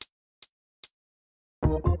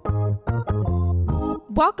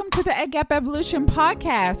Welcome to the Ed Gap Evolution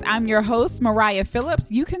Podcast. I'm your host, Mariah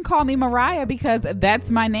Phillips. You can call me Mariah because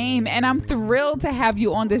that's my name, and I'm thrilled to have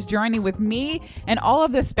you on this journey with me and all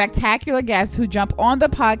of the spectacular guests who jump on the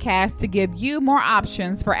podcast to give you more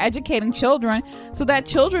options for educating children so that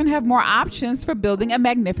children have more options for building a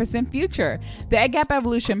magnificent future. The Ed Gap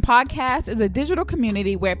Evolution Podcast is a digital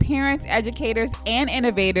community where parents, educators, and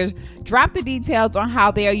innovators drop the details on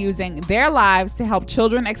how they are using their lives to help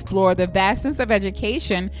children explore the vastness of education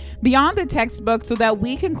beyond the textbook so that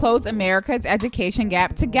we can close America's education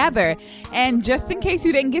gap together. And just in case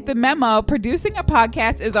you didn't get the memo, producing a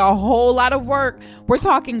podcast is a whole lot of work. We're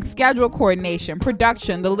talking schedule coordination,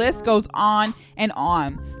 production, the list goes on and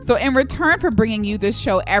on. So in return for bringing you this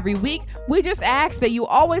show every week, we just ask that you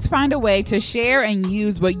always find a way to share and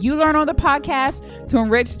use what you learn on the podcast to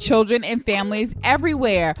enrich children and families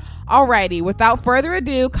everywhere. Alrighty, without further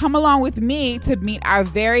ado, come along with me to meet our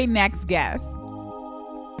very next guest.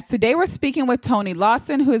 Today, we're speaking with Tony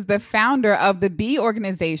Lawson, who is the founder of the Be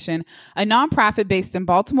Organization, a nonprofit based in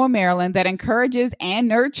Baltimore, Maryland, that encourages and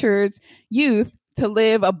nurtures youth to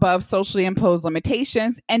live above socially imposed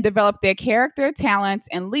limitations and develop their character, talents,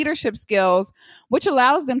 and leadership skills, which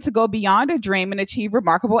allows them to go beyond a dream and achieve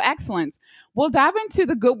remarkable excellence. We'll dive into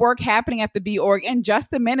the good work happening at the Be Org in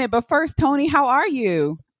just a minute. But first, Tony, how are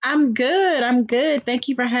you? I'm good. Thank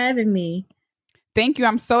you for having me. Thank you.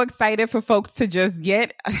 I'm so excited for folks to just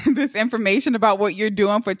get this information about what you're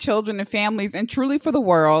doing for children and families and truly for the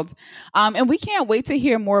world. And we can't wait to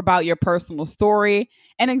hear more about your personal story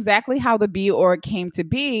and exactly how the Be Org came to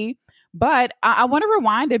be. But I want to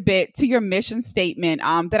rewind a bit to your mission statement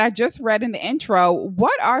that I just read in the intro.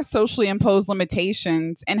 What are socially imposed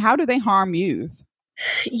limitations and how do they harm youth?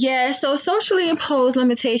 Yeah, so socially imposed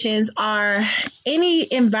limitations are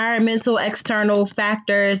any environmental external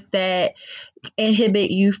factors that inhibit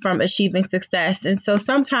you from achieving success. And so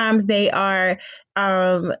sometimes they are,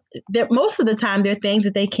 most of the time, they're things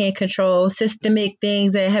that they can't control, systemic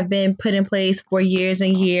things that have been put in place for years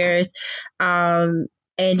and years, and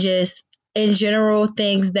just in general,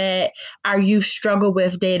 things that our youth struggle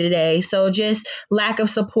with day to day. So just lack of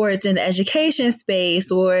supports in the education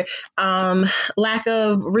space or lack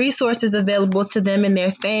of resources available to them and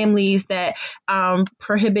their families that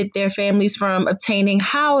prohibit their families from obtaining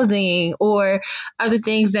housing or other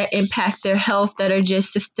things that impact their health that are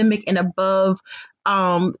just systemic and above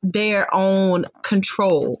their own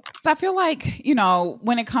control. I feel like,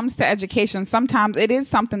 when it comes to education, sometimes it is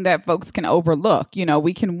something that folks can overlook.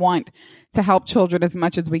 We can want to help children as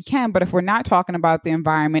much as we can, but if we're not talking about the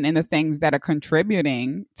environment and the things that are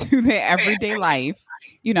contributing to their everyday life,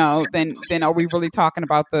 then are we really talking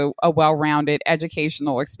about a well-rounded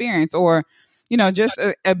educational experience or just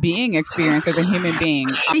a being experience as a human being?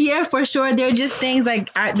 Yeah, for sure. They're just things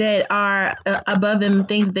like that are above them,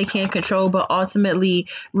 things that they can't control, but ultimately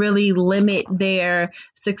really limit their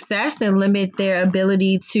success and limit their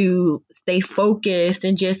ability to stay focused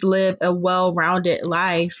and just live a well-rounded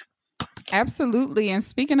life. Absolutely. And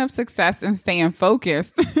speaking of success and staying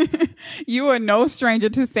focused, you are no stranger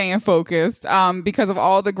to staying focused because of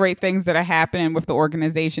all the great things that are happening with the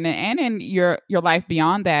organization and in your life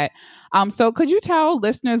beyond that. So could you tell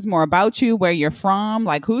listeners more about you, where you're from?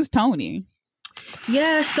 Like, who's Tony?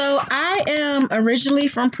 Yeah, so I am originally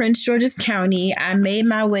from Prince George's County. I made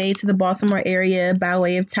my way to the Baltimore area by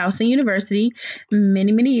way of Towson University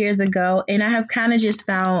many, many years ago, and I have kind of just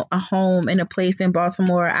found a home and a place in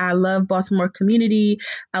Baltimore. I love Baltimore community.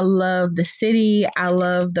 I love the city. I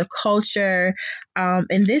love the culture,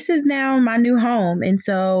 and this is now my new home. And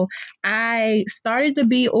so I started the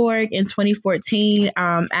Be Org in 2014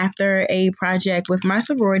 after a project with my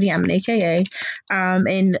sorority. I'm an AKA,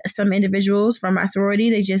 and some individuals from my sorority,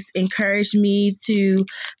 they just encouraged me to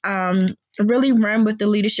really run with the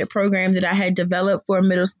leadership program that I had developed for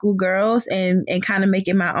middle school girls and kind of make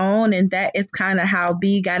it my own. And that is kind of how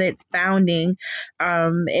B got its founding.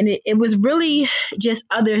 And it was really just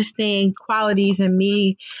others seeing qualities in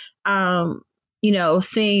me,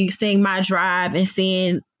 seeing my drive and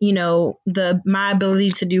seeing, my ability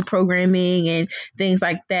to do programming and things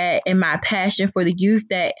like that and my passion for the youth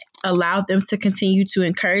that allowed them to continue to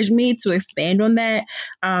encourage me to expand on that.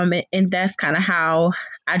 And that's kind of how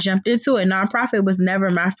I jumped into it. Nonprofit was never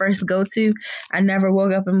my first go-to. I never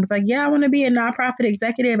woke up and was like, yeah, I want to be a nonprofit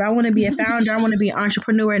executive. I want to be a founder. I want to be an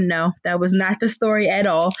entrepreneur. No, that was not the story at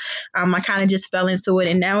all. I kind of just fell into it.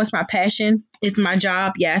 And now it's my passion. It's my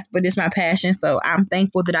job, yes, but it's my passion. So I'm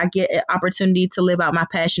thankful that I get an opportunity to live out my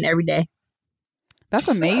passion every day. That's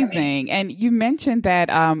amazing. And you mentioned that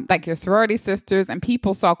like your sorority sisters and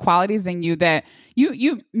people saw qualities in you that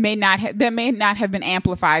you may not have been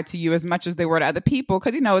amplified to you as much as they were to other people,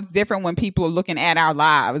 because it's different when people are looking at our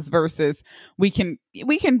lives versus we can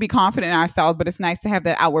be confident in ourselves, but it's nice to have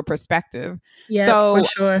that outward perspective. Yeah, so for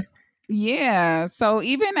sure. Yeah. So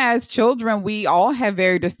even as children, we all have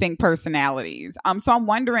very distinct personalities. So I'm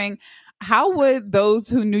wondering, how would those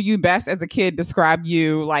who knew you best as a kid describe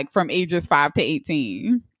you, like from ages 5 to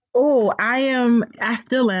 18? Oh, I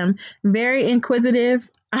still am very inquisitive.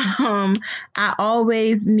 I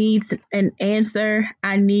always need an answer.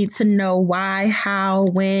 I need to know why, how,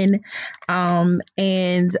 when.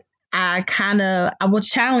 And I will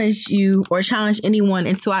challenge you or challenge anyone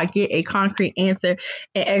until I get a concrete answer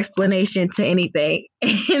and explanation to anything.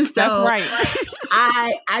 And so That's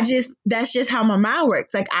right. that's just how my mind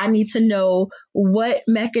works. Like, I need to know what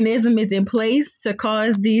mechanism is in place to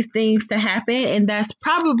cause these things to happen. And that's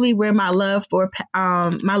probably where my love for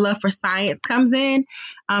science comes in,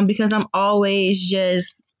 because I'm always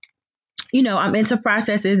just, I'm into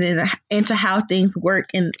processes and into how things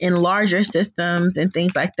work in larger systems and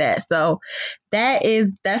things like that. So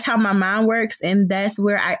that's how my mind works. And that's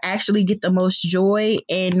where I actually get the most joy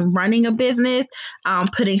in running a business,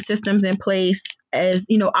 putting systems in place as,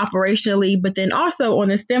 operationally, but then also on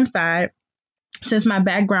the STEM side, since my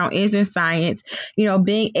background is in science,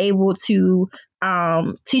 being able to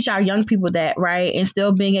teach our young people that, right, and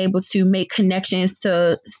still being able to make connections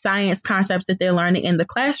to science concepts that they're learning in the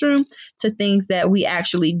classroom to things that we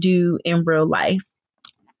actually do in real life.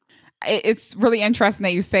 It's really interesting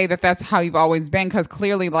that you say that that's how you've always been, because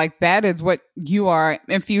clearly, like, that is what you are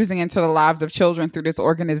infusing into the lives of children through this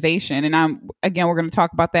organization. And we're going to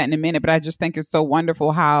talk about that in a minute, but I just think it's so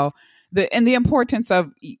wonderful how the importance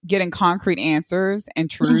of getting concrete answers and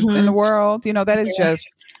truths in the world, that is just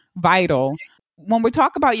vital. When we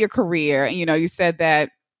talk about your career, you said that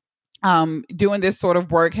doing this sort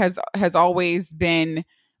of work has always been,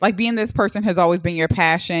 like, being this person has always been your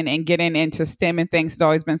passion, and getting into STEM and things has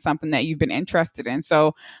always been something that you've been interested in.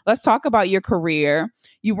 So let's talk about your career.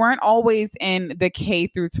 You weren't always in the K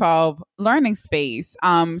through 12 learning space.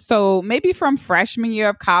 So maybe from freshman year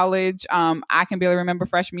of college, I can barely remember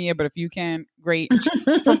freshman year, but if you can, great.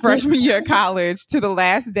 From freshman year of college to the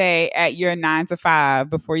last day at your 9 to 5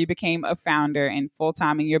 before you became a founder and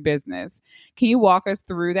full-time in your business. Can you walk us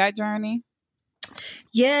through that journey?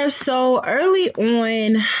 Yeah, so early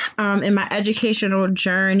on in my educational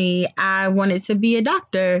journey, I wanted to be a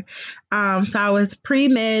doctor. So I was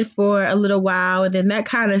pre-med for a little while, and then that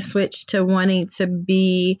kind of switched to wanting to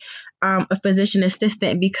be a physician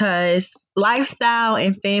assistant, because lifestyle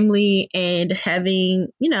and family and having,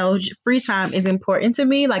 free time is important to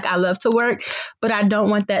me. Like, I love to work, but I don't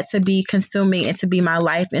want that to be consuming and to be my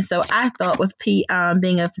life. And so I thought with being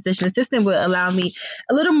a physician assistant would allow me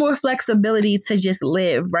a little more flexibility to just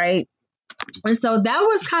live, right? And so that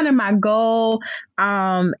was kind of my goal.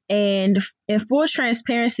 And in full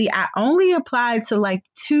transparency, I only applied to like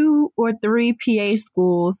 2 or 3 PA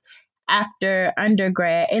schools after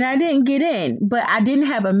undergrad, and I didn't get in, but I didn't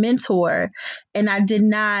have a mentor, and I did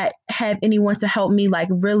not have anyone to help me like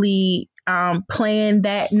really plan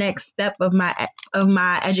that next step of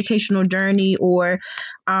my educational journey, or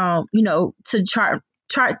to chart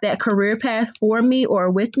that career path for me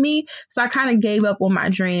or with me. So I kind of gave up on my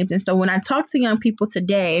dreams. And so when I talk to young people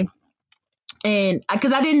today, and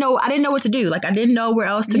because I didn't know what to do. Like, I didn't know where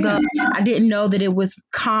else to go. I didn't know that it was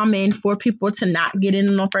common for people to not get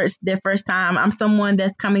in on their first time. I'm someone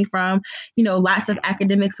that's coming from, lots of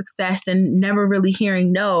academic success and never really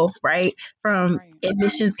hearing no, right, from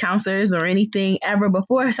admissions counselors or anything ever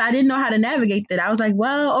before. So I didn't know how to navigate that. I was like,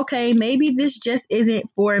 well, okay, maybe this just isn't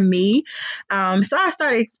for me. So I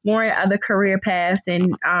started exploring other career paths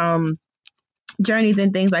and journeys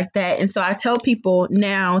and things like that. And so I tell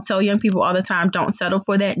young people all the time, don't settle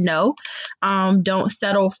for that no. Don't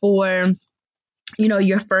settle for,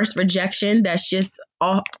 your first rejection. That's just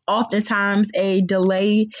oftentimes a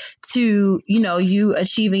delay to, you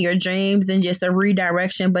achieving your dreams, and just a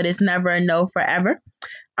redirection, but it's never a no forever.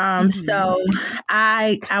 So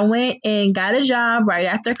I went and got a job right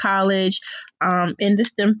after college. In the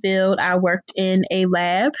STEM field, I worked in a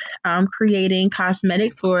lab creating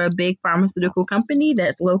cosmetics for a big pharmaceutical company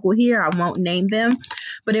that's local here. I won't name them,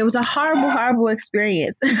 but it was a horrible, horrible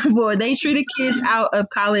experience. Boy, they treated kids out of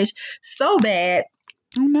college so bad.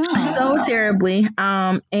 Oh no. So terribly.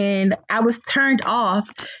 And I was turned off,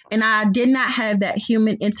 and I did not have that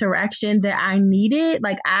human interaction that I needed.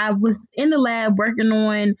 Like, I was in the lab working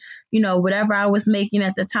on, whatever I was making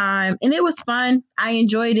at the time, and it was fun. I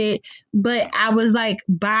enjoyed it, but I was like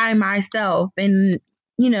by myself and,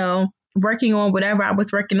 working on whatever I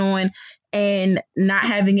was working on and not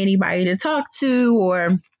having anybody to talk to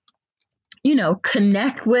or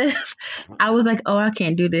connect with. I was like, oh, I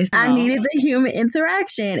can't do this. No. I needed the human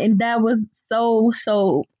interaction. And that was so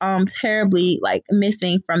terribly like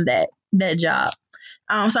missing from that job.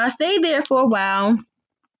 So I stayed there for a while.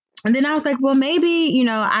 And then I was like, well, maybe,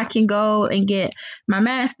 I can go and get my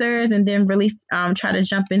master's and then really try to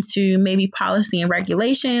jump into maybe policy and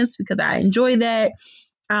regulations because I enjoy that.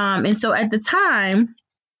 And so at the time,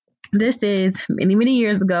 this is many, many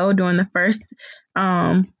years ago during the first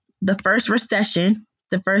recession,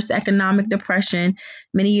 the first economic depression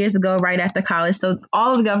many years ago, right after college. So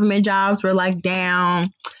all of the government jobs were like down.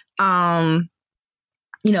 They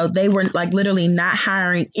were like literally not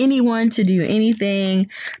hiring anyone to do anything.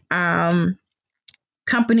 Companies,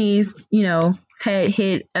 had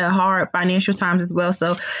hit a hard financial times as well.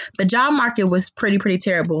 So the job market was pretty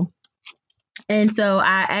terrible. And so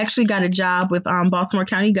I actually got a job with Baltimore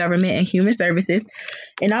County Government and Human Services.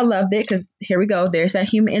 And I loved it because here we go. There's that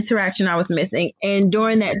human interaction I was missing. And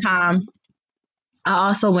during that time, I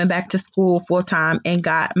also went back to school full time and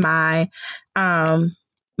got my my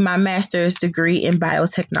master's degree in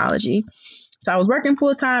biotechnology. So I was working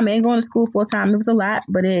full time and going to school full time. It was a lot,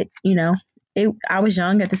 but I was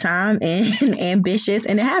young at the time and ambitious,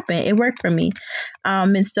 and it happened. It worked for me.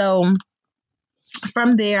 And so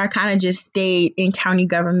from there, I kind of just stayed in county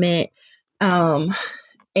government,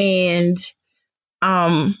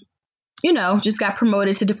 just got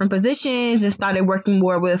promoted to different positions and started working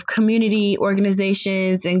more with community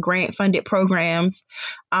organizations and grant funded programs,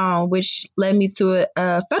 which led me to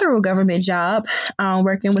a federal government job,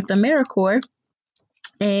 working with AmeriCorps.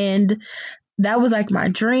 And that was like my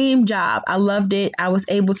dream job. I loved it. I was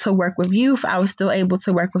able to work with youth. I was still able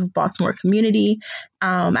to work with Baltimore community.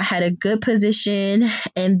 I had a good position,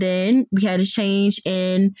 and then we had a change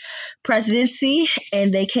in presidency,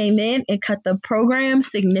 and they came in and cut the program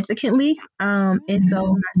significantly. And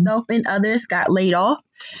so myself and others got laid off.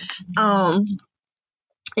 And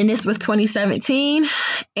this was 2017,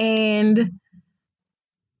 and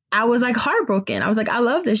I was like heartbroken. I was like, I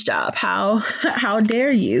love this job. How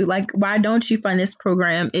dare you? Like, why don't you fund this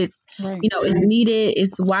program? It's, right. It's needed.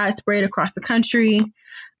 It's widespread across the country.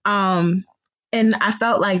 And I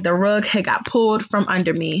felt like the rug had got pulled from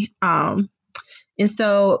under me. And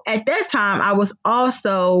so at that time, I was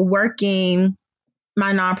also working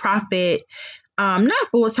my nonprofit, not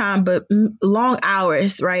full time, but long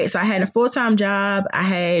hours, right? So I had a full time job. I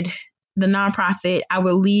had the nonprofit. I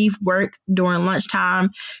would leave work during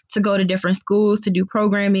lunchtime to go to different schools to do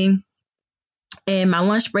programming. And my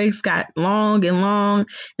lunch breaks got long and long.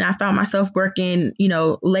 And I found myself working,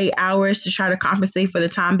 late hours to try to compensate for the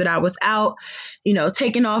time that I was out,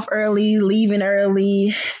 taking off early, leaving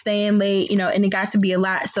early, staying late, and it got to be a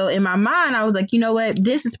lot. So in my mind, I was like, you know what,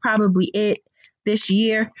 this is probably it this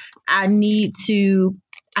year. I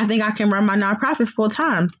think I can run my nonprofit full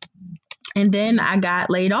time. And then I got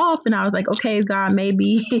laid off, and I was like, okay, God,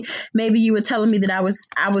 maybe you were telling me that I was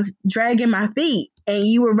dragging my feet, and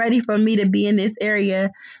you were ready for me to be in this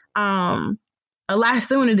area a lot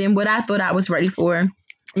sooner than what I thought I was ready for.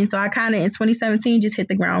 And so I kind of in 2017 just hit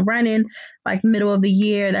the ground running, like middle of the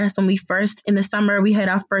year. That's when in the summer, we had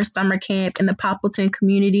our first summer camp in the Poppleton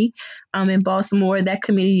community in Baltimore. That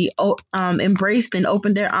community embraced and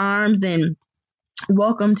opened their arms and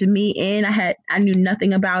welcomed me in. I knew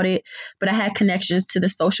nothing about it, but I had connections to the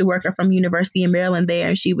social worker from University of Maryland there,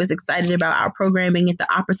 and she was excited about our programming and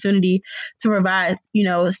the opportunity to provide,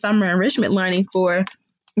 summer enrichment learning for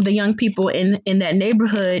the young people in that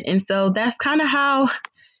neighborhood. And so that's kind of how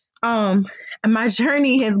my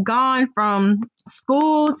journey has gone from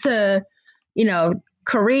school to,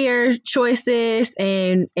 career choices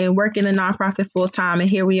and working the nonprofit full time. And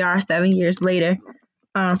here we are 7 years later.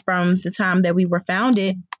 From the time that we were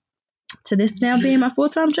founded to this now being my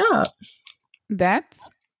full-time job. There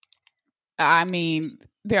are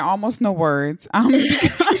almost no words.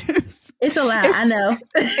 It's a lot, I know.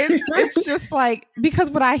 It's just like, because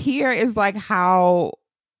what I hear is like how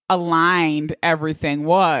aligned everything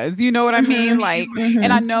was. You know what I mean? Like,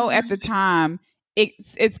 and I know at the time,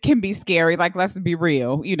 it can be scary. Like, let's be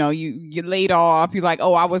real. You get laid off. You're like,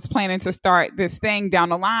 oh, I was planning to start this thing down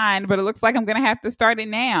the line, but it looks like I'm going to have to start it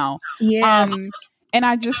now. Yeah. And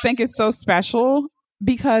I just think it's so special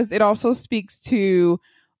because it also speaks to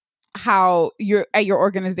how you're at your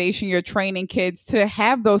organization, you're training kids to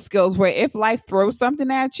have those skills where if life throws something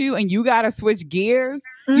at you and you got to switch gears,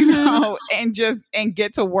 you know, and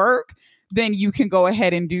get to work, then you can go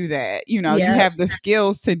ahead and do that. You know, you have the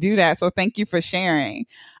skills to do that. So thank you for sharing.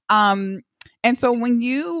 And so when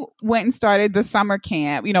you went and started the summer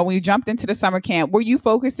camp, you know, when you jumped into the summer camp, were you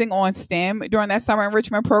focusing on STEM during that summer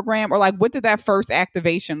enrichment program, or like what did that first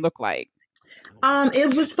activation look like?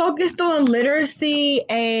 It was focused on literacy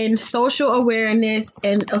and social awareness,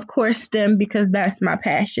 and of course STEM, because that's my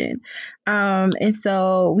passion. And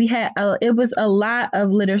so we had it was a lot of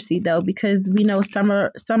literacy though, because we know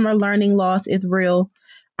summer learning loss is real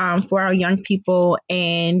for our young people,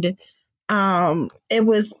 and it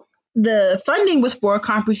was the funding was for a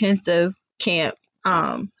comprehensive camp,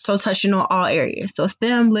 so touching on all areas, so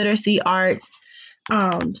STEM, literacy, arts,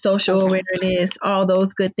 social awareness, all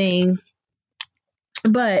those good things.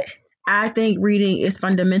 But I think reading is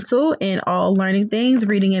fundamental in all learning things,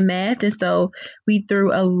 reading and math. And so we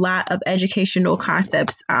threw a lot of educational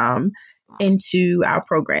concepts into our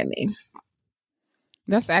programming.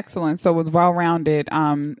 That's excellent. So it was well-rounded,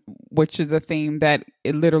 which is a theme that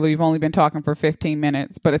literally we've only been talking for 15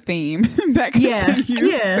 minutes, but a theme that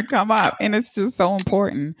continues to come up. And it's just so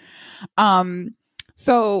important.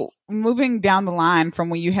 So moving down the line from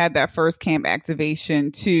when you had that first camp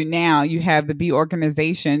activation to now you have the B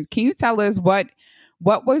organization, can you tell us what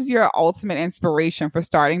was your ultimate inspiration for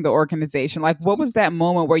starting the organization? Like, what was that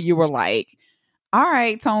moment where you were like, all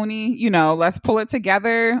right, Tony, you know, let's pull it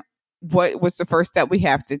together. What was the first step we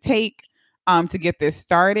have to take to get this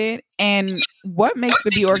started? And what makes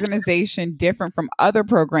the B organization different from other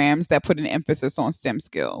programs that put an emphasis on STEM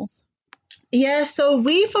skills? Yeah, so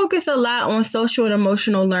we focus a lot on social and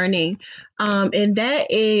emotional learning, and that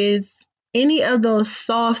is any of those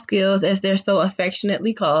soft skills, as they're so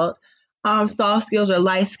affectionately called, soft skills or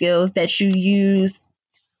life skills that you use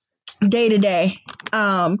day to day,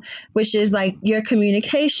 which is like your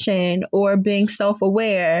communication or being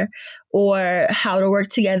self-aware or how to work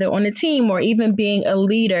together on a team or even being a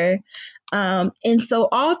leader. And so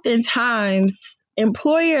oftentimes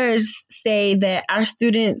employers say that our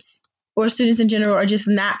students or students in general are just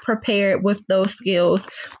not prepared with those skills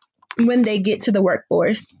when they get to the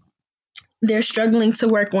workforce. They're struggling to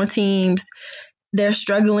work on teams. They're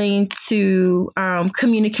struggling to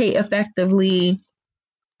communicate effectively.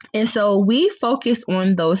 And so we focus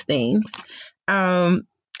on those things so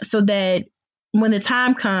that when the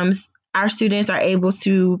time comes, our students are able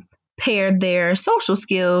to pair their social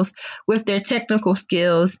skills with their technical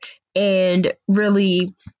skills and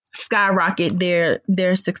really skyrocket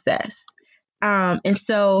their success. And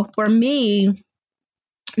so for me,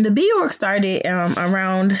 the B Org started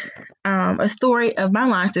around a story of my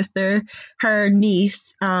line sister, her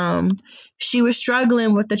niece. She was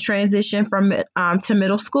struggling with the transition from to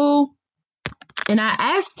middle school. And I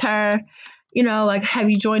asked her, you know, like, have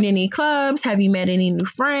you joined any clubs? Have you met any new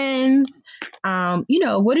friends? You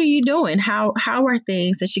know, what are you doing? How are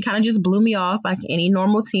things? And she kind of just blew me off like any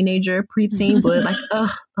normal teenager, preteen would, like,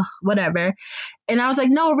 whatever. And I was like,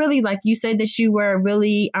 no, really, like you said that you were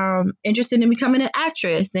really interested in becoming an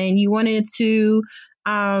actress and you wanted to,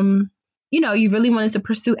 you know, you really wanted to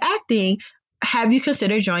pursue acting. Have you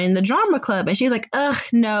considered joining the drama club? And she was like,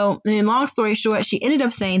 no. And long story short, she ended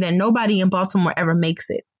up saying that nobody in Baltimore ever makes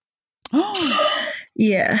it.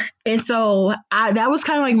 Yeah. And so that was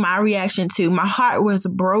kind of like my reaction too. My heart was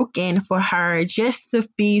broken for her just to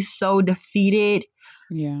be so defeated.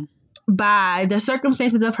 Yeah. By the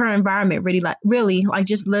circumstances of her environment, really like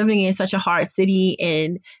just living in such a hard city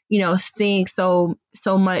and, you know, seeing so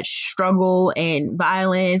much struggle and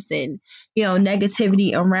violence and, you know,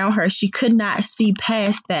 negativity around her. She could not see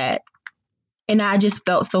past that. And I just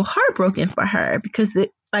felt so heartbroken for her because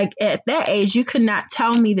like at that age, you could not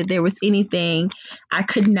tell me that there was anything I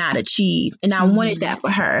could not achieve. And I wanted that for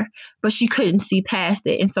her, but she couldn't see past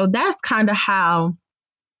it. And so that's kind of how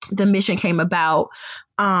the mission came about.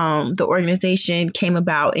 The organization came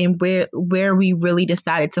about, and where we really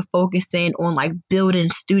decided to focus in on like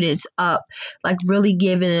building students up, like really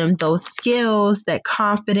giving them those skills, that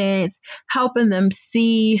confidence, helping them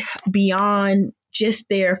see beyond just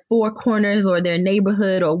their four corners or their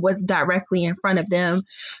neighborhood or what's directly in front of them.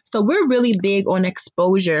 So we're really big on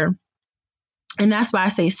exposure. And that's why I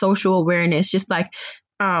say social awareness, just like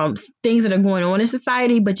things that are going on in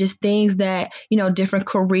society, but just things that, you know, different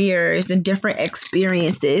careers and different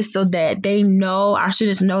experiences so that they know, our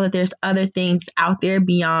students know that there's other things out there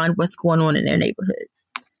beyond what's going on in their neighborhoods.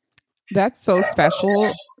 That's so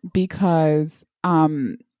special because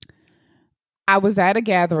I was at a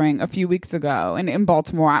gathering a few weeks ago in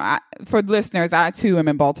Baltimore. For listeners, I too am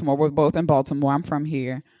in Baltimore. We're both in Baltimore. I'm from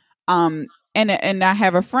here. And I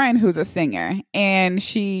have a friend who's a singer, and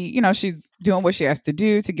she's doing what she has to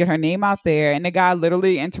do to get her name out there. And the guy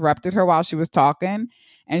literally interrupted her while she was talking,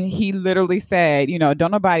 and he literally said,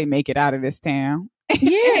 don't nobody make it out of this town.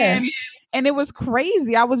 Yeah. And it was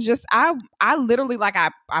crazy. I was just, I literally, like,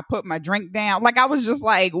 I put my drink down. Like, I was just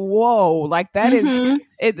like, whoa, like that is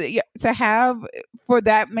it, to have, for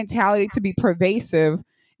that mentality to be pervasive,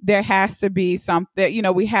 there has to be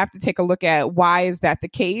something, we have to take a look at why is that the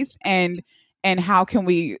case, and how can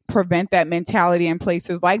we prevent that mentality in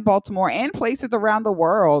places like Baltimore and places around the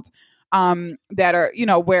world that are,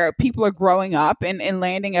 where people are growing up and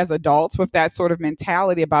landing as adults with that sort of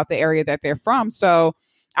mentality about the area that they're from. So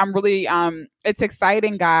I'm really, it's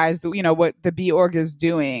exciting, guys, what the Be Org is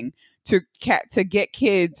doing to get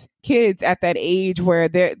kids at that age where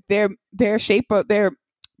their shape of their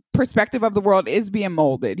perspective of the world is being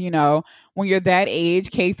molded. When you're that age,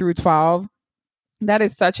 K through 12, that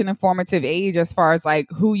is such an informative age as far as like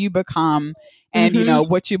who you become and,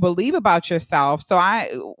 what you believe about yourself. So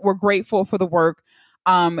we're grateful for the work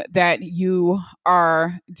that you are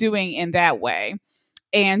doing in that way.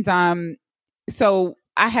 And so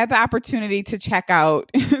I had the opportunity to check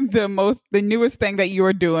out the newest thing that you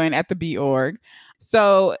are doing at the Be Org.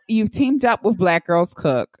 So you've teamed up with Black Girls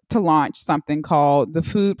Cook to launch something called the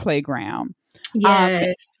Food Playground.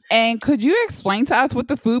 Yes. And could you explain to us what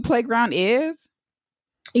the Food Playground is?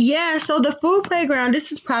 Yeah, so the Food Playground,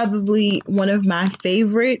 this is probably one of my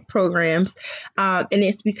favorite programs, and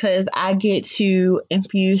it's because I get to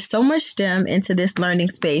infuse so much STEM into this learning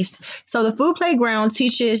space. So the Food Playground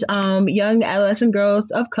teaches young adolescent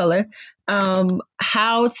girls of color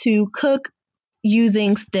how to cook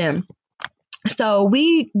using STEM. So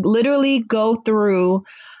we literally go through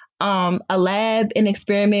a lab, an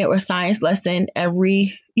experiment, or science lesson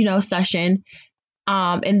every session.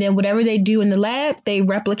 And then whatever they do in the lab, they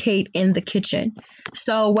replicate in the kitchen.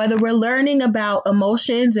 So whether we're learning about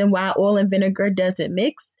emotions and why oil and vinegar doesn't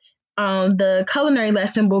mix, the culinary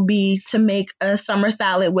lesson will be to make a summer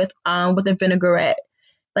salad with a vinaigrette,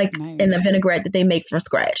 in a vinaigrette that they make from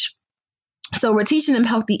scratch. So we're teaching them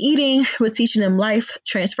healthy eating. We're teaching them life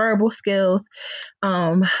transferable skills.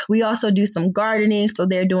 We also do some gardening. So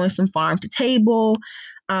they're doing some farm to table.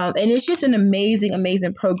 And it's just an amazing,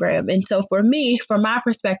 amazing program. And so for me, from my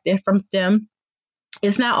perspective from STEM,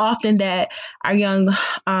 it's not often that our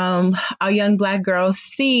young Black girls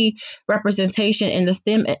see representation in the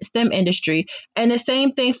STEM industry. And the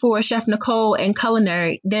same thing for Chef Nicole and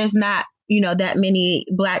culinary. There's not, that many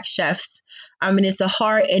Black chefs. And it's a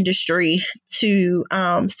hard industry to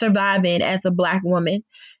survive in as a Black woman.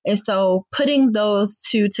 And so putting those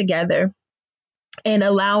two together and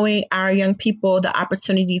allowing our young people the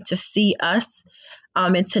opportunity to see us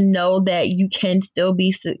and to know that you can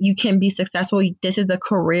be successful. This is a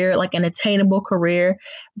career, like an attainable career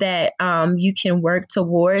that you can work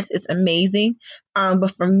towards. It's amazing.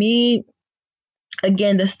 But for me,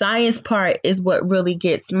 again, the science part is what really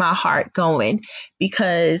gets my heart going,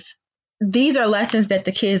 because these are lessons that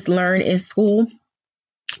the kids learn in school,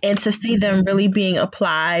 and to see them really being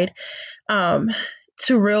applied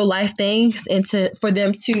to real life things, and for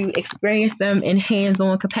them to experience them in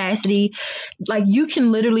hands-on capacity. Like, you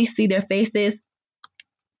can literally see their faces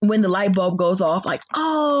when the light bulb goes off, like,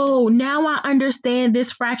 oh, now I understand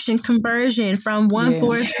this fraction conversion from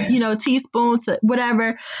 1/4, teaspoon to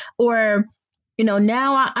whatever, or,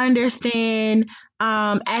 now I understand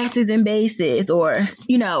acids and bases, or,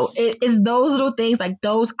 it's those little things, like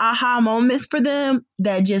those aha moments for them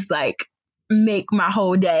that just like make my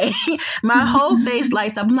whole day. My whole face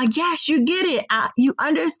lights up. I'm like, yes, you get it. You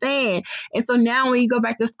understand. And so now when you go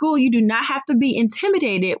back to school, you do not have to be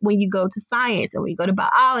intimidated when you go to science and when you go to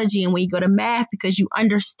biology and when you go to math, because you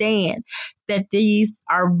understand that these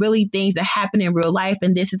are really things that happen in real life,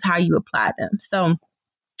 and this is how you apply them. So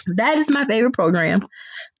that is my favorite program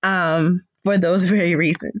for those very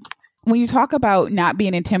reasons. When you talk about not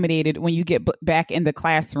being intimidated when you get back in the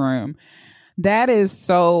classroom, that is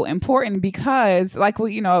so important, because a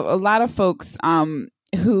lot of folks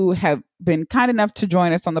who have been kind enough to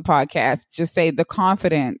join us on the podcast just say the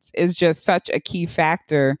confidence is just such a key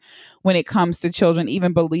factor when it comes to children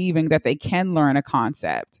even believing that they can learn a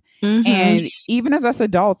concept. Mm-hmm. And even as us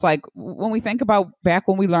adults, like when we think about back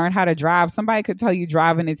when we learned how to drive, somebody could tell you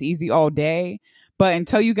driving is easy all day, but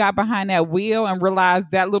until you got behind that wheel and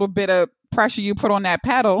realized that little bit of pressure you put on that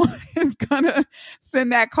pedal is gonna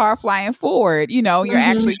send that car flying forward. You're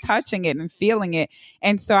actually touching it and feeling it.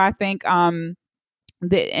 And so I think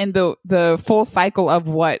the full cycle of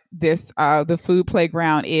what this the food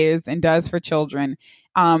playground is and does for children,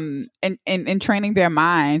 and training their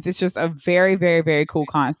minds. It's just a very, very, very cool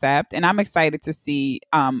concept, and I'm excited to see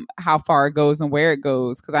how far it goes and where it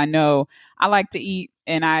goes, because I know I like to eat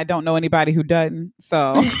and I don't know anybody who doesn't.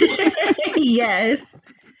 So Yes.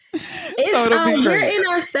 so it'll be We're great. in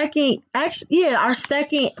our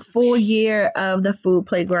second full year of the food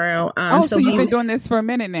playground. So you've been doing this for a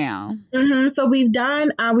minute now. So we've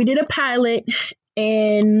done, we did a pilot,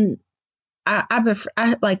 and I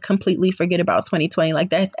like completely forget about 2020. Like,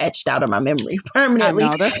 that's etched out of my memory permanently. I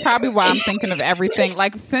know. That's probably why I'm thinking of everything.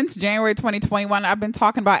 Like, since January 2021, I've been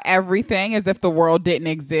talking about everything as if the world didn't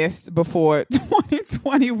exist before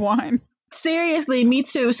 2021. Seriously, me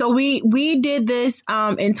too. So we did this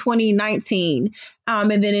in 2019, and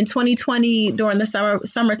then in 2020 during the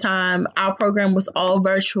summertime, our program was all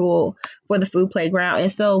virtual for the food playground, and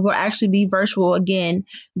so we'll actually be virtual again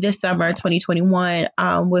this summer, 2021,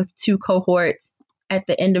 with 2 cohorts at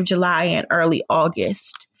the end of July and early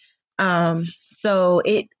August. So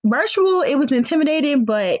it was intimidating,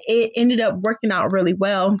 but it ended up working out really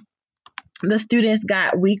well. The students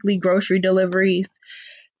got weekly grocery deliveries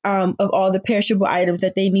of all the perishable items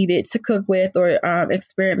that they needed to cook with or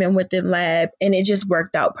experiment with in lab, and it just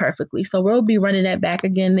worked out perfectly. So we'll be running that back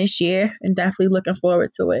again this year, and definitely looking forward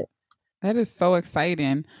to it. That is so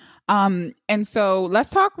exciting. And so let's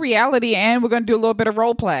talk reality, and we're going to do a little bit of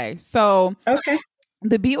role play. So Okay.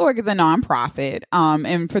 the B Org is a nonprofit.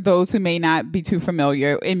 And for those who may not be too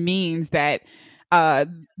familiar, it means that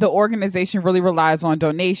the organization really relies on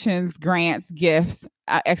donations, grants, gifts,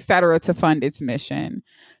 etc., to fund its mission.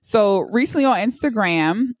 So recently on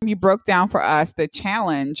Instagram, you broke down for us the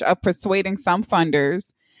challenge of persuading some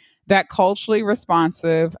funders that culturally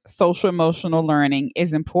responsive social emotional learning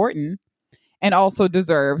is important and also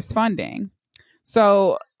deserves funding.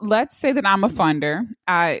 So let's say that I'm a funder,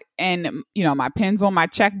 and my pen's on my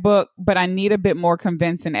checkbook, but I need a bit more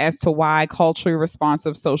convincing as to why culturally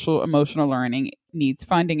responsive social emotional learning needs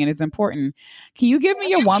funding and is important. Can you give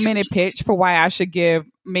me a 1-minute pitch for why I should give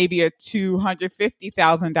maybe a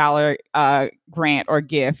 $250,000 grant or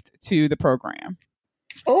gift to the program?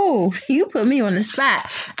 Oh, you put me on the spot.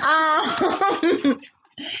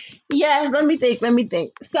 Yes, let me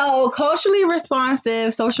think. So, culturally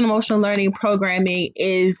responsive social emotional learning programming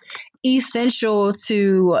is essential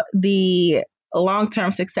to the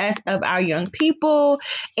long-term success of our young people.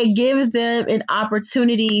 It gives them an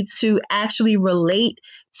opportunity to actually relate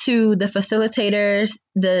to the facilitators,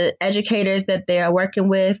 the educators that they are working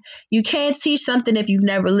with. You can't teach something if you've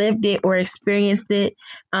never lived it or experienced it.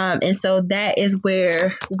 And so that is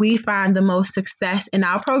where we find the most success in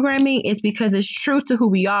our programming, is because it's true to who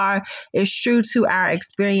we are. It's true to our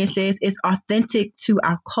experiences. It's authentic to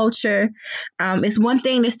our culture. It's one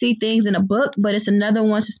thing to see things in a book, but it's another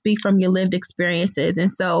one to speak from your lived experiences. And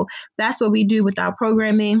so that's what we do with our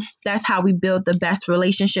programming. That's how we build the best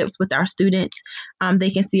relationships with our students. They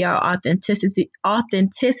can see our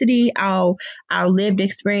authenticity, our lived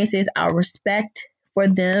experiences, our respect for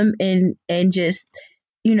them, and just,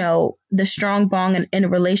 the strong bond in a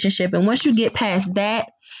relationship. And once you get past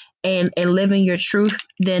that and living your truth,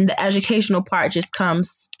 then the educational part just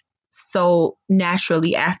comes so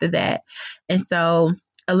naturally after that. And so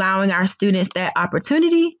allowing our students that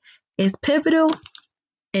opportunity is pivotal.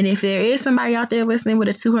 And if there is somebody out there listening with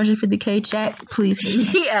a $250K check, please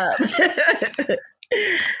hit me up.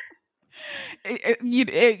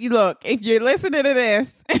 You look, if you're listening to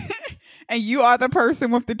this and you are the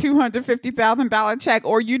person with the $250,000 check,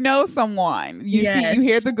 or someone, you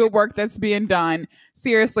hear the good work that's being done.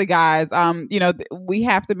 Seriously, guys, we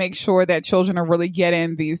have to make sure that children are really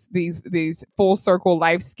getting these full circle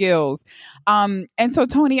life skills. And so,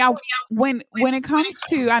 Tony, when it comes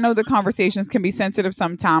to, I know the conversations can be sensitive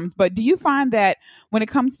sometimes, but do you find that when it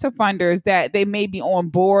comes to funders that they may be on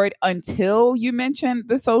board until you mention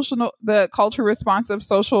the culture responsive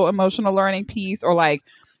social emotional learning piece, or like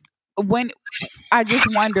when I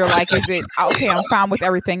just wonder, like, is it okay? I'm fine with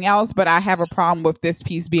everything else, but I have a problem with this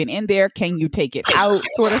piece being in there. Can you take it out,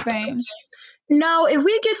 sort of thing? No, if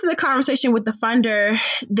we get to the conversation with the funder,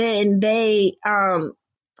 then they,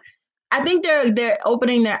 I think they're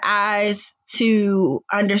opening their eyes to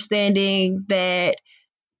understanding that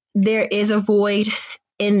there is a void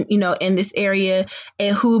in this area,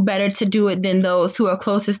 and who better to do it than those who are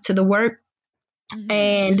closest to the work,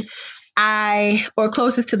 and or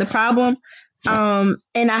closest to the problem. And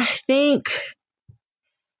I think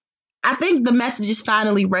the message is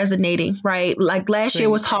finally resonating, right? Like, last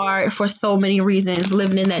year was hard for so many reasons,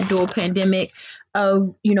 living in that dual pandemic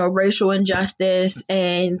of, racial injustice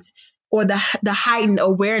and or the heightened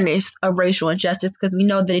awareness of racial injustice, because we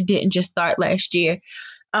know that it didn't just start last year.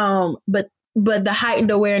 But the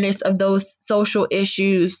heightened awareness of those social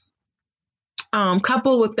issues,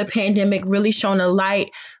 coupled with the pandemic, really shone a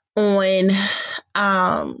light on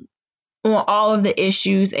all of the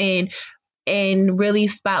issues, and really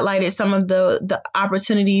spotlighted some of the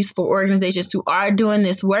opportunities for organizations who are doing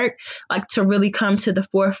this work, like, to really come to the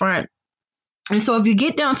forefront. And so if you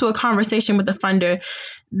get down to a conversation with the funder,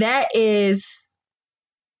 that is,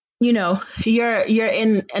 you're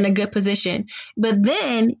in a good position. But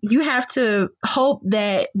then you have to hope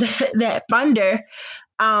that that funder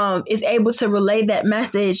is able to relay that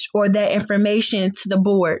message or that information to the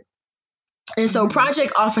board. And so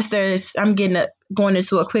project officers, I'm going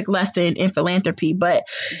into a quick lesson in philanthropy, but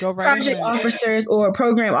project officers or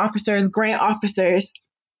program officers, grant officers,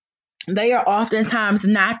 they are oftentimes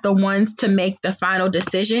not the ones to make the final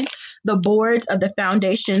decision. The boards of the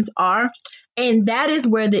foundations are. And that is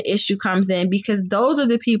where the issue comes in, because those are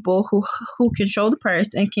the people who control the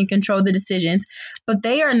purse and can control the decisions, but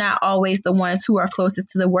they are not always the ones who are closest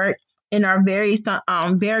to the work and are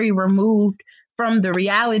very removed from the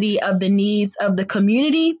reality of the needs of the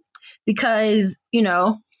community, because,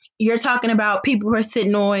 you're talking about people who are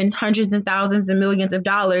sitting on hundreds and thousands and millions of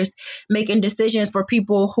dollars making decisions for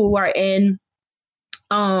people who are in,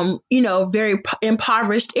 very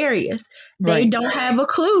impoverished areas. They don't have a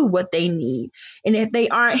clue what they need. And if they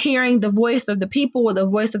aren't hearing the voice of the people or the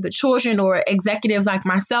voice of the children or executives like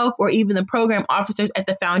myself or even the program officers at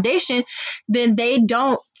the foundation, then they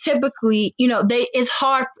don't typically, it's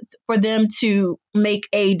hard for them to make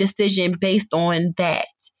a decision based on that.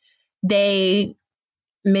 They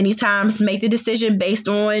many times make the decision based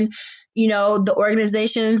on, the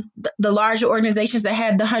organizations, the larger organizations that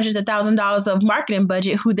have the hundreds of thousands of dollars of marketing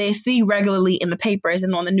budget, who they see regularly in the papers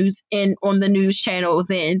and on the news and on the news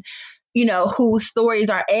channels, and, whose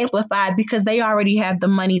stories are amplified because they already have the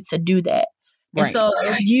money to do that. Right. And so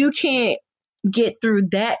if you can't get through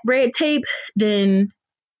that red tape, then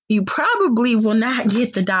you probably will not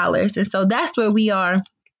get the dollars. And so that's where we are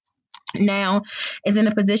now, is in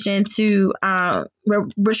a position to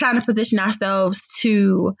we're trying to position ourselves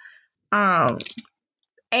to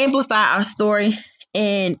amplify our story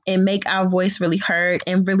and make our voice really heard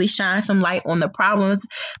and really shine some light on the problems,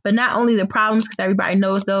 but not only the problems, because everybody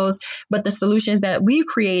knows those, but the solutions that we've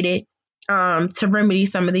created to remedy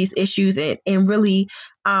some of these issues, and really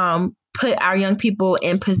put our young people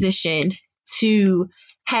in position to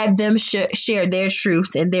have them share their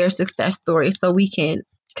truths and their success stories, so we can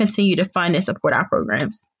continue to fund and support our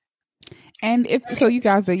programs. And if so, you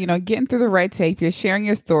guys are, getting through the red tape, you're sharing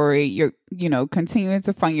your story, you're, continuing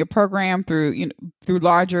to fund your program through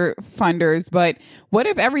larger funders. But what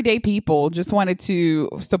if everyday people just wanted to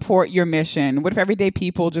support your mission? What if everyday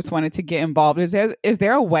people just wanted to get involved? Is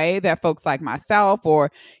there a way that folks like myself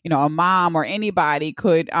or, a mom or anybody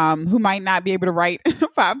could, who might not be able to write a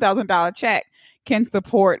 $5,000 check, can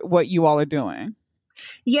support what you all are doing?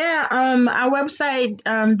 Yeah, our website,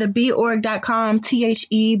 thebeorg.com,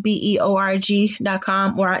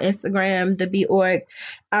 thebeorg.com, or our Instagram, thebeorg,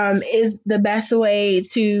 is the best way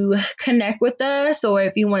to connect with us. Or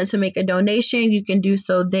if you want to make a donation, you can do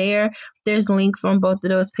so there. There's links on both of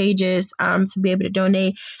those pages to be able to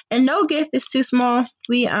donate. And no gift is too small.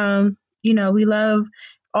 We love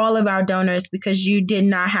all of our donors, because you did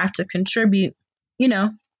not have to contribute,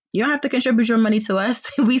 You don't have to contribute your money to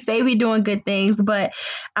us. We say we're doing good things, but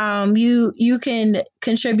you can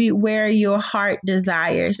contribute where your heart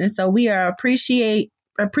desires. And so we are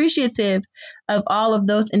appreciative of all of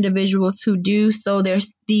those individuals who do sow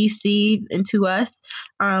these seeds into us.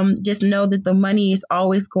 Just know that the money is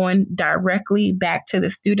always going directly back to the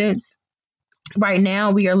students. Right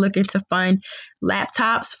now, we are looking to fund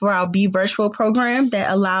laptops for our Be Virtual program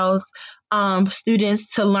that allows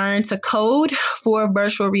students to learn to code for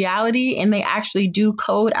virtual reality, and they actually do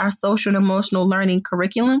code our social and emotional learning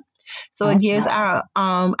curriculum. So it gives our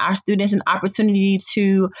students an opportunity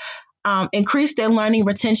to increase their learning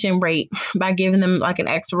retention rate by giving them like an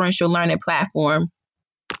experiential learning platform.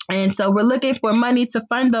 And so we're looking for money to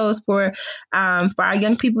fund those for our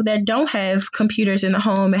young people that don't have computers in the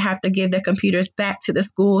home and have to give their computers back to the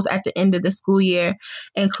schools at the end of the school year,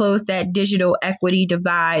 and close that digital equity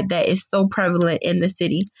divide that is so prevalent in the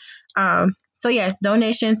city. So yes,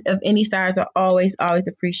 donations of any size are always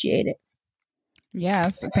appreciated.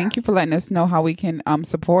 Yes, thank you for letting us know how we can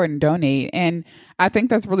support and donate. And I think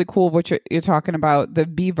that's really cool what you're talking about, the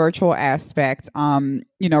be virtual aspect.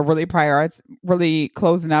 Really prioritize, really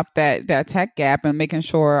closing up that tech gap and making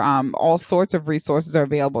sure all sorts of resources are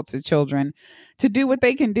available to children to do what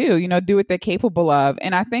they can do. Do what they're capable of.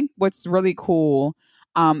 And I think what's really cool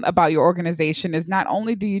about your organization is not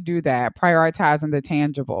only do you do that, prioritizing the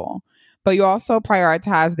tangible, but you also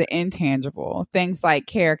prioritize the intangible things like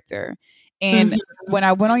character. And Mhm. when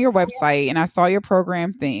I went on your website and I saw your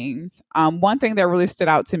program things, one thing that really stood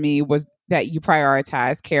out to me was that you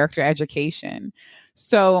prioritize character education.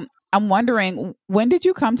 So I'm wondering, when did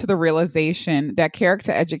you come to the realization that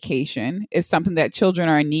character education is something that children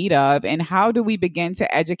are in need of, and how do we begin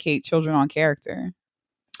to educate children on character?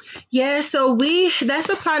 Yeah, so we that's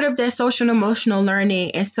a part of that social and emotional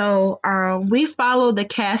learning, and so we follow the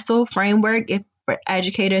Castle framework. If for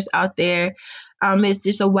educators out there, it's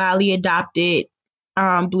just a widely adopted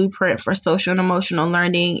blueprint for social and emotional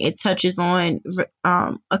learning. It touches on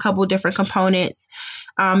a couple different components,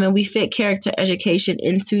 and we fit character education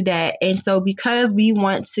into that. And so, because we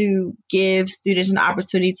want to give students an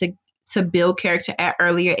opportunity to build character at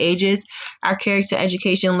earlier ages, our character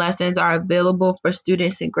education lessons are available for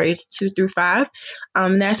students in grades 2 through 5.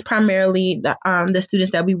 That's primarily the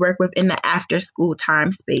students that we work with in the after school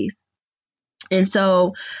time space. And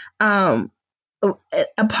so, um,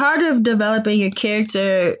 a part of developing your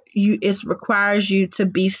character, it requires you to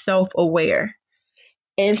be self-aware.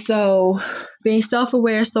 And so, being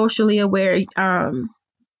self-aware, socially aware,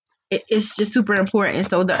 it's just super important.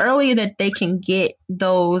 So the earlier that they can get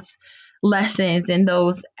those lessons and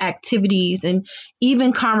those activities and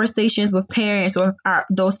even conversations with parents or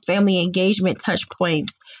those family engagement touch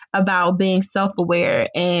points about being self-aware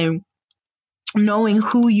and knowing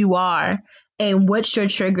who you are and what your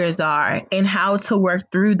triggers are and how to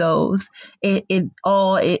work through those, it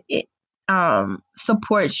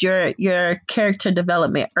supports your character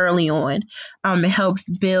development early on. It helps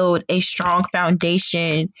build a strong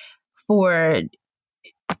foundation for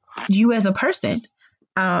you as a person.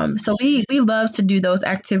 So we love to do those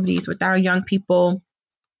activities with our young people,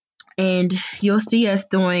 and you'll see us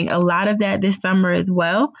doing a lot of that this summer as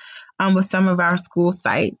well, with some of our school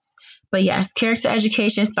sites. But yes, character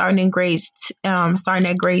education starting at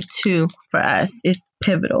grade 2 for us is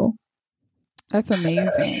pivotal. That's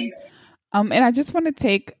amazing. And I just want to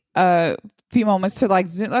take a few moments to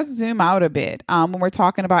let's zoom out a bit. When we're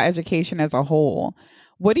talking about education as a whole,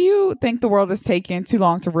 what do you think the world is taking too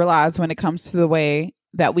long to realize when it comes to the way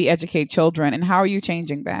that we educate children, and how are you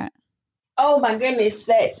changing that? Oh my goodness,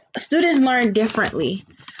 that students learn differently.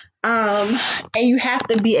 Um, and you have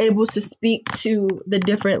to be able to speak to the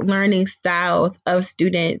different learning styles of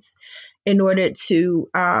students in order to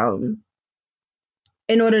um,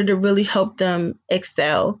 in order to really help them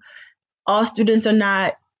excel. All students are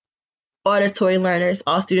not auditory learners.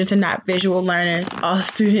 All students are not visual learners. All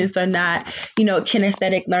students are not,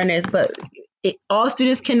 kinesthetic learners, but all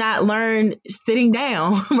students cannot learn sitting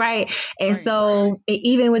down, right? And Right. so,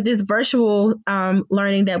 even with this virtual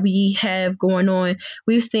learning that we have going on,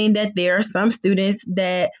 we've seen that there are some students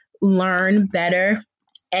that learn better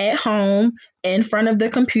at home in front of the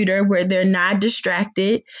computer where they're not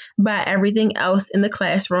distracted by everything else in the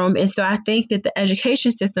classroom. And so I think that the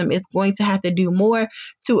education system is going to have to do more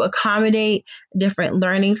to accommodate different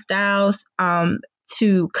learning styles,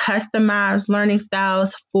 to customize learning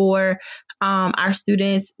styles for our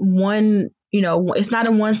students. It's not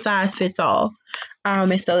a one size fits all.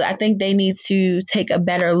 And so I think they need to take a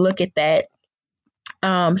better look at that,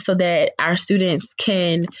 so that our students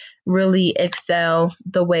can really excel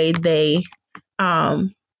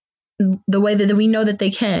um, the way that we know that they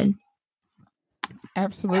can.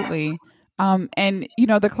 Absolutely. And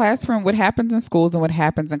the classroom, what happens in schools and what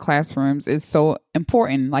happens in classrooms is so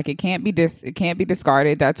important. Like it can't be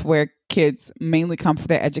discarded. That's where kids mainly come for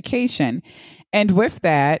their education. And with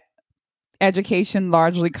that, education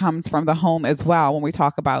largely comes from the home as well. When we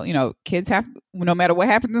talk about, kids have, no matter what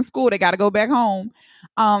happens in school, they got to go back home.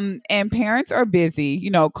 And parents are busy.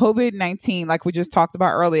 COVID-19, like we just talked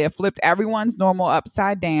about earlier, flipped everyone's normal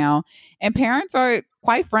upside down. And parents are,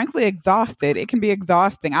 quite frankly, exhausted. It can be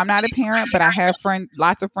exhausting. I'm not a parent, but I have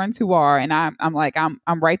lots of friends who are, and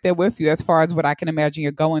I'm right there with you as far as what I can imagine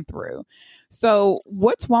you're going through. So,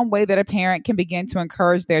 what's one way that a parent can begin to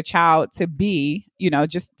encourage their child to be,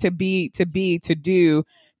 just to do,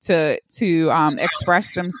 to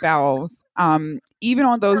express themselves, even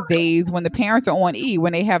on those days when the parents are on E,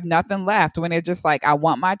 when they have nothing left, when they're just like, I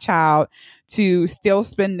want my child to still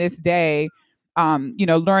spend this day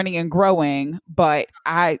learning and growing, but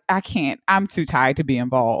I can't, I'm too tired to be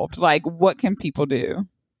involved. Like, what can people do?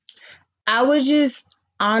 I would just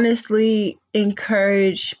honestly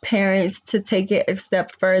encourage parents to take it a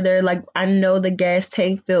step further. Like, I know the gas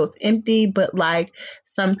tank feels empty, but like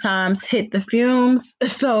sometimes hit the fumes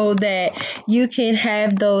so that you can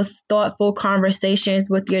have those thoughtful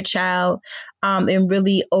conversations with your child, and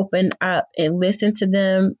really open up and listen to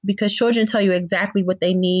them, because children tell you exactly what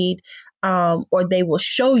they need, or they will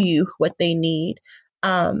show you what they need.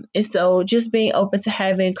 And so just being open to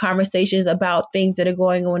having conversations about things that are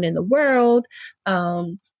going on in the world,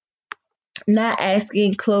 not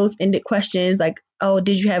asking closed-ended questions like, oh,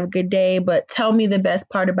 did you have a good day? But tell me the best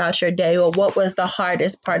part about your day, or what was the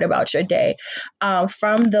hardest part about your day.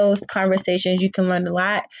 From those conversations, you can learn a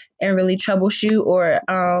lot and really troubleshoot or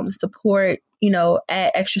support,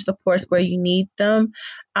 add extra supports where you need them.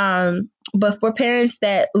 But for parents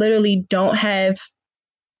that literally don't have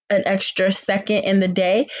an extra second in the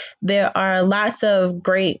day, there are lots of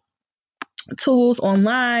great tools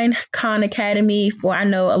online. Khan Academy, for I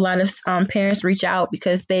know a lot of parents reach out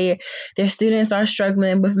because their students are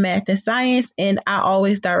struggling with math and science, and I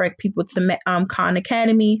always direct people to Khan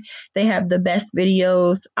Academy. They have the best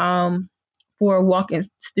videos for walking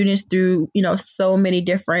students through so many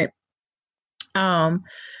different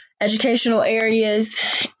educational areas,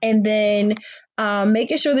 and then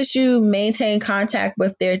making sure that you maintain contact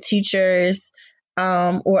with their teachers,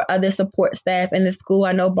 or other support staff in the school.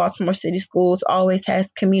 I know Baltimore City Schools always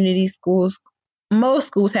has community schools. Most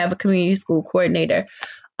schools have a community school coordinator,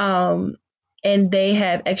 and they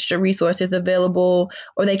have extra resources available,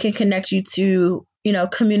 or they can connect you to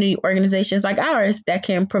community organizations like ours that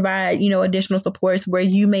can provide additional supports where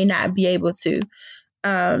you may not be able to.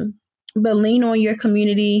 But lean on your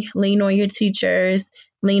community, lean on your teachers,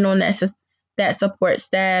 lean on that support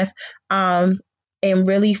staff, and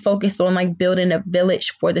really focus on like building a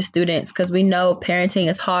village for the students, because we know parenting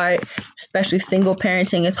is hard, especially single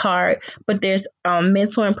parenting is hard. But there's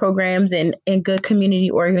mentoring programs and good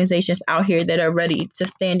community organizations out here that are ready to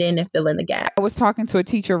stand in and fill in the gap. I was talking to a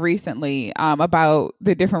teacher recently about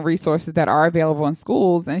the different resources that are available in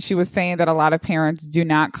schools, and she was saying that a lot of parents do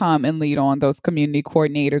not come and lead on those community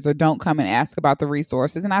coordinators, or don't come and ask about the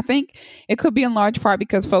resources. And I think it could be in large part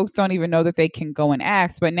because folks don't even know that they can go and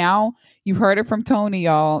ask. But now you've heard it from Tony,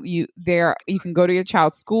 y'all. You can go to your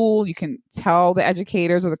child's school. You can tell the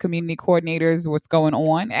educators or the community coordinators what's going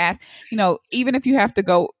on. Ask, even if you have to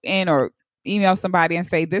go in or email somebody and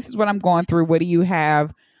say, this is what I'm going through. What do you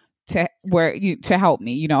have to help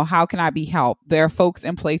me? How can I be helped? There are folks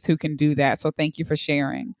in place who can do that. So thank you for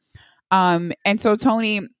sharing. And so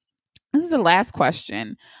Tony, this is the last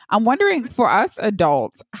question. I'm wondering, for us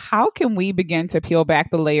adults, how can we begin to peel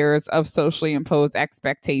back the layers of socially imposed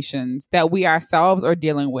expectations that we ourselves are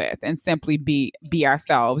dealing with, and simply be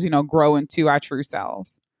ourselves, grow into our true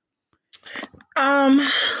selves?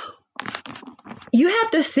 You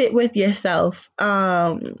have to sit with yourself.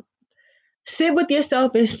 Sit with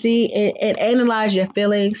yourself and see and analyze your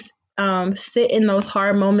feelings. Sit in those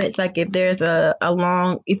hard moments, like if there's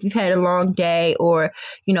if you've had a long day, or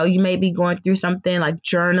you may be going through something, like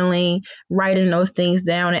journaling, writing those things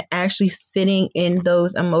down, and actually sitting in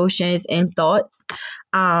those emotions and thoughts,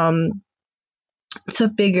 to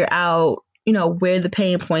figure out where the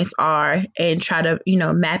pain points are, and try to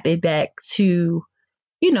map it back to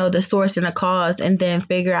the source and the cause, and then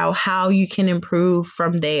figure out how you can improve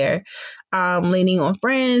from there. Leaning on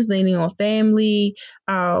friends, leaning on family,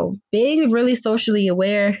 being really socially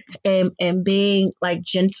aware, and being like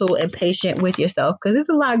gentle and patient with yourself, because there's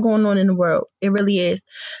a lot going on in the world. It really is.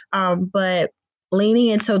 But leaning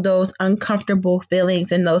into those uncomfortable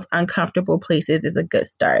feelings and those uncomfortable places is a good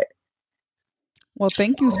start. Well,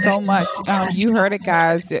 thank you so much. You heard it,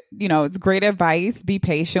 guys. It's great advice. Be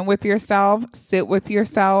patient with yourself, sit with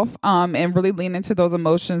yourself, and really lean into those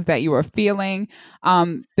emotions that you are feeling.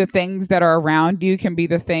 The things that are around you can be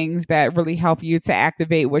the things that really help you to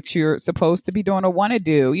activate what you're supposed to be doing or want to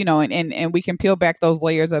do, and we can peel back those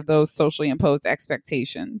layers of those socially imposed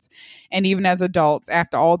expectations. And even as adults,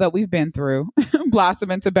 after all that we've been through,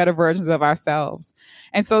 blossom into better versions of ourselves.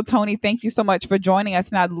 And so, Tony, thank you so much for joining us.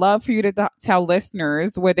 And I'd love for you to tell listeners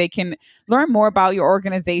where they can learn more about your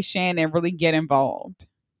organization and really get involved.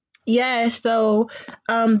 Yeah, so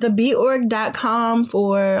thebeorg.com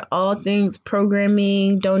for all things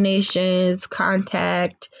programming, donations,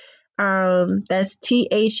 contact. That's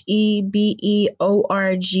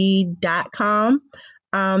THEBEORG.com.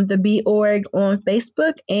 The Beorg on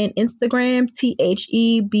Facebook and Instagram,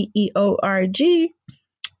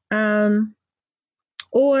 THEBEORG.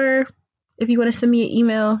 Or if you want to send me an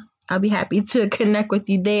email, I'll be happy to connect with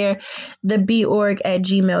you there.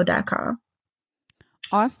 thebeorg@gmail.com.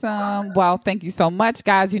 Awesome. Well, thank you so much,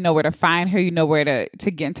 guys. You know where to find her. You know where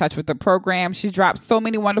to get in touch with the program. She drops so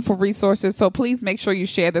many wonderful resources. So please make sure you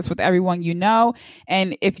share this with everyone you know.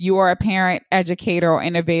 And if you are a parent, educator, or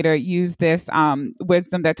innovator, use this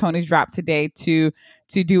wisdom that Toni's dropped today to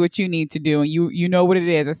do what you need to do. And you know what it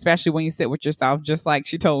is, especially when you sit with yourself, just like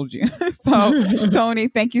she told you. So Toni,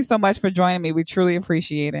 thank you so much for joining me. We truly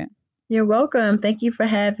appreciate it. You're welcome. Thank you for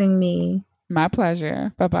having me. My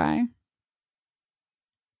pleasure. Bye-bye.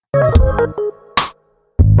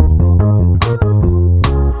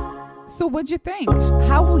 So what'd you think?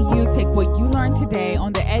 How will you take what you learned today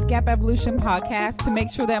on the EdGap Evolution podcast to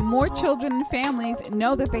make sure that more children and families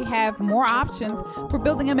know that they have more options for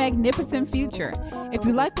building a magnificent future? If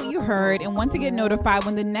you like what you heard and want to get notified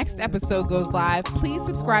when the next episode goes live, please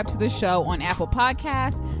subscribe to the show on Apple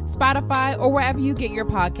Podcasts, Spotify, or wherever you get your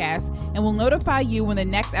podcasts, and we'll notify you when the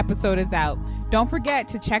next episode is out. Don't forget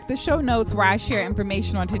to check the show notes where I share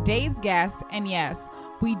information on today's guest. And yes,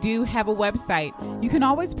 we do have a website. You can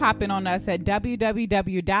always pop in on us at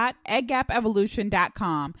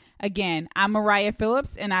www.edgapevolution.com. Again, I'm Mariah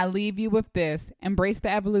Phillips, and I leave you with this. Embrace the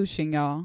evolution, y'all.